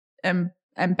am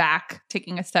back,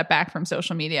 taking a step back from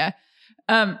social media.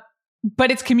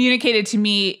 But it's communicated to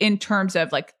me in terms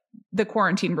of like the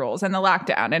quarantine rules and the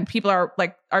lockdown, and people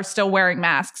are still wearing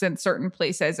masks in certain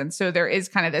places. And so there is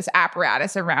kind of this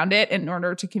apparatus around it in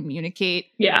order to communicate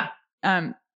the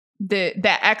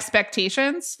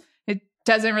expectations. It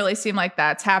doesn't really seem like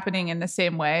that's happening in the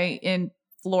same way in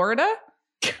Florida.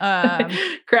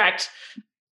 Correct.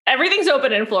 Everything's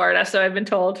open in Florida, so I've been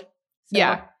told. So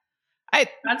yeah.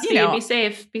 be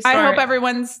safe. Be smart. I hope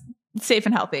everyone's safe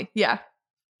and healthy. Yeah.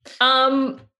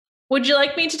 Would you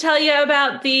like me to tell you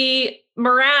about the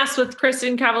morass with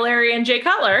Kristin Cavallari and Jay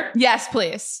Cutler? Yes,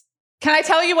 please. Can I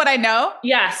tell you what I know?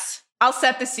 Yes. I'll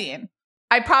set the scene.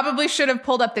 I probably should have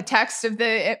pulled up the text of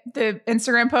the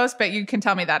Instagram post, but you can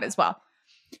tell me that as well.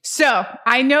 So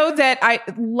I know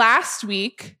that last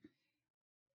week,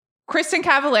 Kristin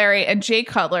Cavallari and Jay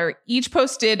Cutler each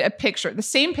posted a picture, the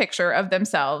same picture of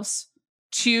themselves,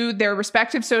 to their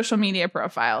respective social media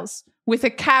profiles with a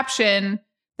caption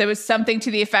There was something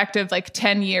to the effect of like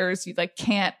 10 years, you like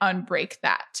can't unbreak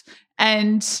that.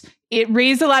 And it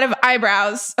raised a lot of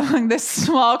eyebrows among this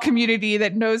small community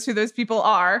that knows who those people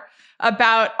are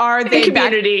about, are they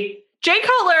community? Jay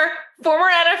Cutler, former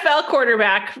NFL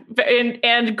quarterback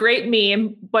and great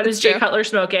meme. What is Jay Cutler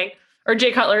smoking? Or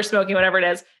Jay Cutler smoking, whatever it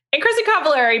is. And Kristin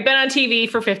Cavallari, been on TV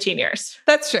for 15 years.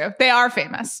 That's true. They are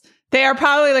famous. They are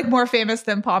probably like more famous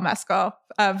than Paul Mescal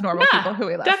of Normal People Who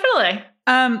We Love. Definitely.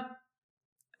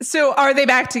 So are they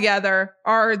back together?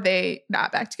 Are they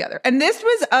not back together? And this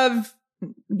was of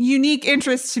unique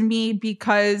interest to me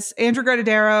because Andrew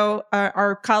Gradadero,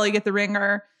 our colleague at The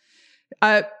Ringer,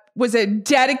 was a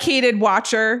dedicated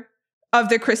watcher of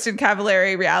the Kristin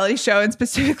Cavallari reality show, and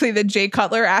specifically the Jay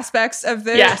Cutler aspects of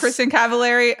the Kristin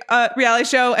Cavallari reality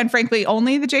show, and frankly,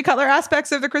 only the Jay Cutler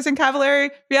aspects of the Kristin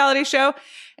Cavallari reality show.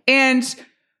 And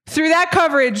through that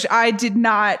coverage, I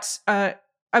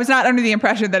was not under the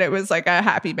impression that it was like a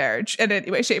happy marriage in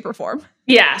any way, shape, or form.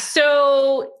 Yeah,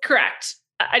 so correct.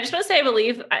 I just want to say, I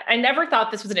believe, I never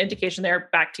thought this was an indication they're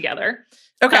back together.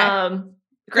 Okay.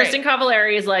 Kristin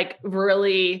Cavallari is like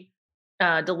really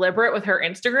deliberate with her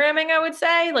Instagramming, I would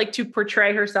say, like to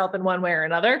portray herself in one way or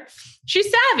another.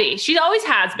 She's savvy. She always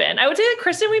has been. I would say that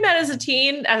Kristin we met as a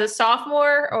teen, as a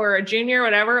sophomore or a junior,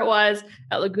 whatever it was,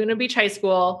 at Laguna Beach High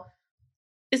School,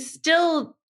 is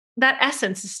still, that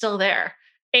essence is still there.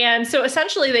 And so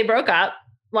essentially they broke up.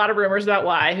 A lot of rumors about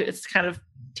why. It's kind of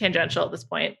tangential at this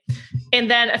point. And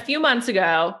then a few months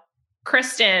ago,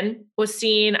 Kristin was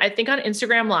seen, I think, on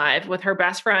Instagram Live with her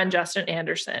best friend, Justin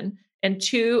Anderson, and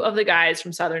two of the guys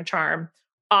from Southern Charm,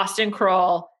 Austin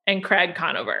Kroll and Craig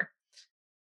Conover.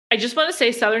 I just want to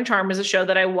say Southern Charm is a show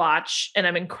that I watch, and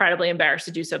I'm incredibly embarrassed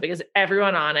to do so because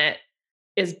everyone on it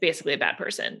is basically a bad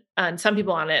person. And some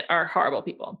people on it are horrible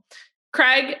people.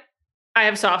 Craig, I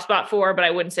have a soft spot for, but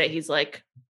I wouldn't say he's like,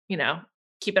 you know,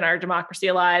 keeping our democracy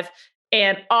alive.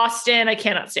 And Austin, I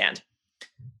cannot stand.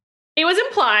 It was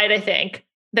implied, I think,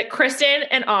 that Kristin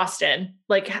and Austin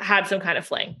like had some kind of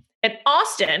fling. And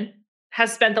Austin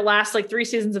has spent the last like 3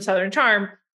 seasons of Southern Charm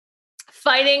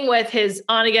fighting with his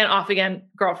on again, off again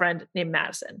girlfriend named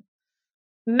Madison.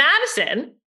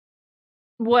 Madison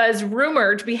was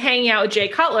rumored to be hanging out with Jay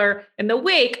Cutler in the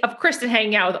wake of Kristin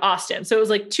hanging out with Austin. So it was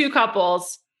like two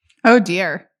couples. Oh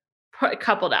dear.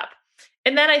 Coupled up.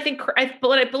 And then I think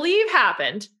what I believe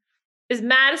happened is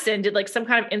Madison did like some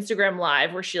kind of Instagram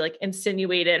Live where she like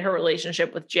insinuated her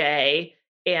relationship with Jay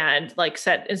and like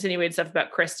insinuated stuff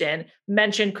about Kristin,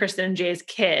 mentioned Kristin and Jay's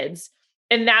kids.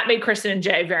 And that made Kristin and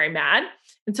Jay very mad.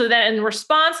 And so then in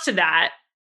response to that,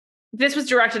 this was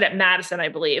directed at Madison, I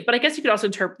believe. But I guess you could also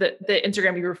interpret the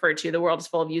Instagram you referred to, the world is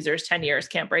full of users, 10 years,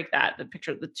 can't break that, the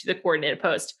picture, the coordinated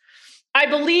post, I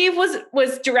believe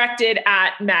was directed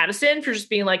at Madison for just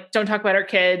being like, don't talk about our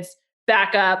kids,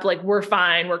 back up, like we're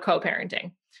fine, we're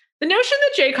co-parenting. The notion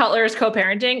that Jay Cutler is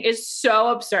co-parenting is so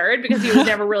absurd because he was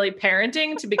never really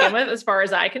parenting to begin with, as far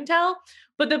as I can tell.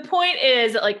 But the point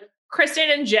is that like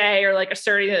Kristin and Jay are like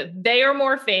asserting that they are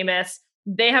more famous,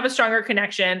 they have a stronger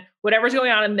connection. Whatever's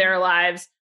going on in their lives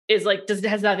is like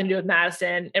has nothing to do with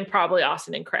Madison and probably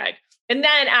Austin and Craig. And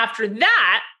then after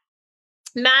that,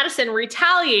 Madison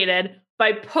retaliated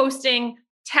by posting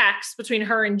texts between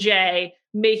her and Jay,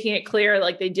 making it clear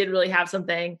like they did really have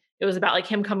something. It was about like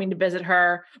him coming to visit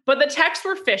her. But the texts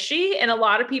were fishy, and a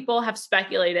lot of people have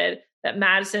speculated that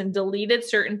Madison deleted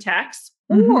certain texts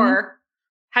or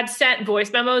had sent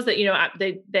voice memos that, you know,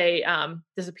 they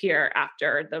disappear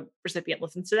after the recipient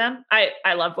listens to them.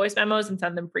 I love voice memos and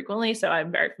send them frequently, so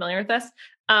I'm very familiar with this.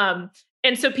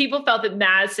 And so people felt that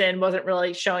Madison wasn't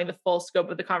really showing the full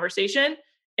scope of the conversation.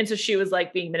 And so she was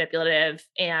like being manipulative.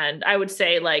 And I would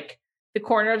say like the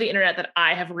corner of the internet that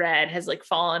I have read has like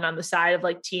fallen on the side of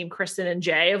like team Kristin and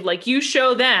Jay of like, you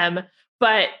show them.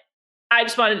 But I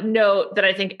just wanted to note that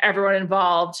I think everyone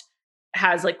involved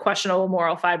has like questionable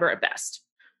moral fiber at best.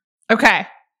 Okay.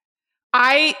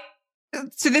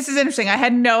 So this is interesting. I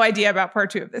had no idea about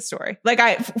part 2 of this story. Like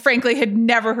I frankly had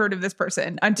never heard of this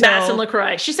person until Madison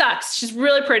LaCroix. She sucks. She's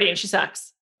really pretty and she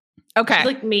sucks. Okay. She's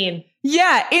like mean.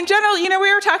 Yeah. In general, you know,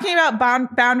 we were talking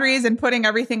about boundaries and putting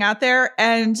everything out there.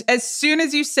 And as soon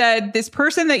as you said this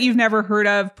person that you've never heard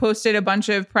of posted a bunch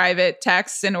of private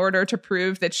texts in order to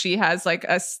prove that she has like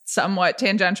a somewhat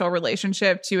tangential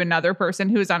relationship to another person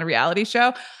who is on a reality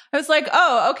show, I was like,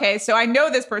 oh, okay. So I know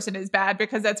this person is bad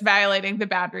because that's violating the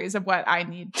boundaries of what I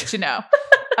need to know.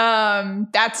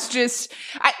 That's just,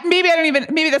 maybe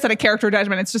that's not a character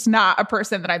judgment. It's just not a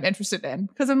person that I'm interested in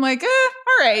because I'm like,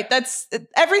 all right,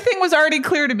 everything was already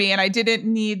clear to me and I didn't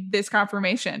need this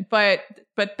confirmation, but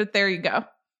there you go.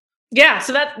 Yeah.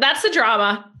 So that's the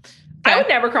drama. I would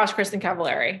never cross Kristen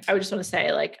Cavallari. I would just want to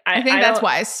say, like, I think that's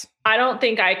wise. I don't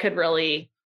think I could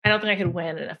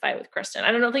win in a fight with Kristen.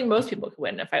 I don't think most people could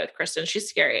win in a fight with Kristen. She's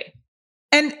scary.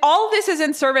 And all of this is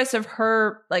in service of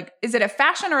her, like, is it a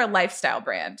fashion or a lifestyle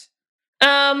brand?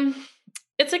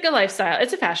 It's like a lifestyle.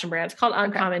 It's a fashion brand. It's called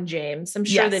Uncommon James. I'm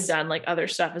sure they've done like other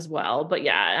stuff as well. But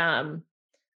yeah,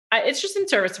 it's just in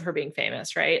service of her being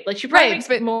famous, right? Like she probably makes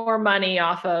more money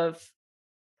off of,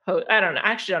 I don't know.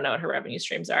 I actually don't know what her revenue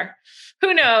streams are.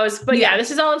 Who knows? But yeah, this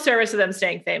is all in service of them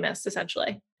staying famous,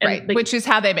 essentially. And right. Like, which is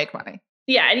how they make money.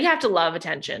 Yeah. And you have to love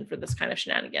attention for this kind of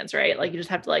shenanigans, right? Like you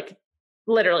just have to like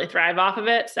literally thrive off of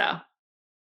it. So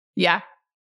yeah.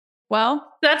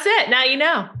 Well, that's it. Now you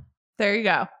know. There you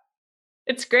go.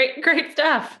 It's great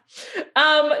stuff.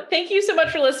 Thank you so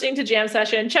much for listening to Jam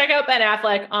Session. Check out Ben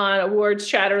Affleck on Awards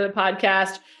Chatter, the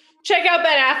podcast. Check out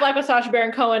Ben Affleck with Sacha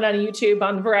Baron Cohen on YouTube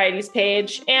on the Varieties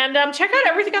page. And check out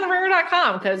everything on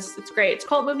TheRinger.com because it's great. It's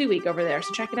called Movie Week over there,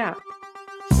 so check it out.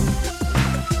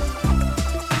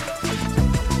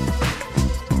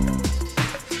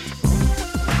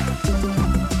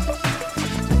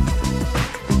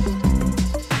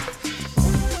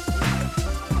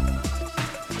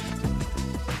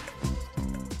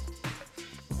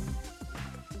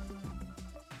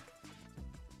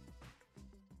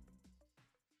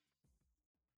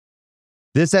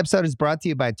 This episode is brought to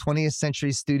you by 20th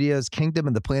Century Studios' Kingdom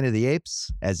of the Planet of the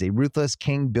Apes. As a ruthless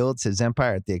king builds his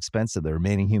empire at the expense of the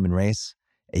remaining human race,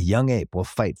 a young ape will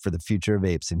fight for the future of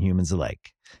apes and humans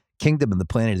alike. Kingdom of the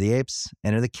Planet of the Apes.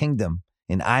 Enter the kingdom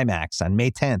in IMAX on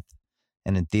May 10th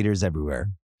and in theaters everywhere.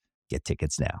 Get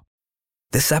tickets now.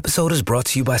 This episode is brought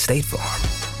to you by State Farm.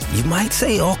 You might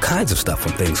say all kinds of stuff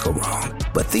when things go wrong,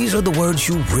 but these are the words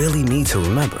you really need to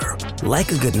remember.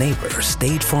 Like a good neighbor,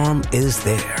 State Farm is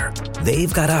there.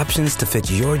 They've got options to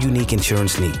fit your unique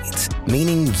insurance needs,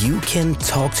 meaning you can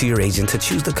talk to your agent to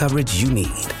choose the coverage you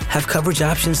need, have coverage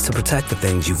options to protect the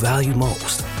things you value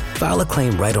most, file a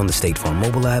claim right on the State Farm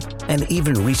mobile app, and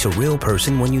even reach a real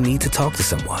person when you need to talk to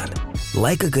someone.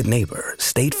 Like a good neighbor,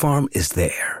 State Farm is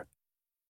there.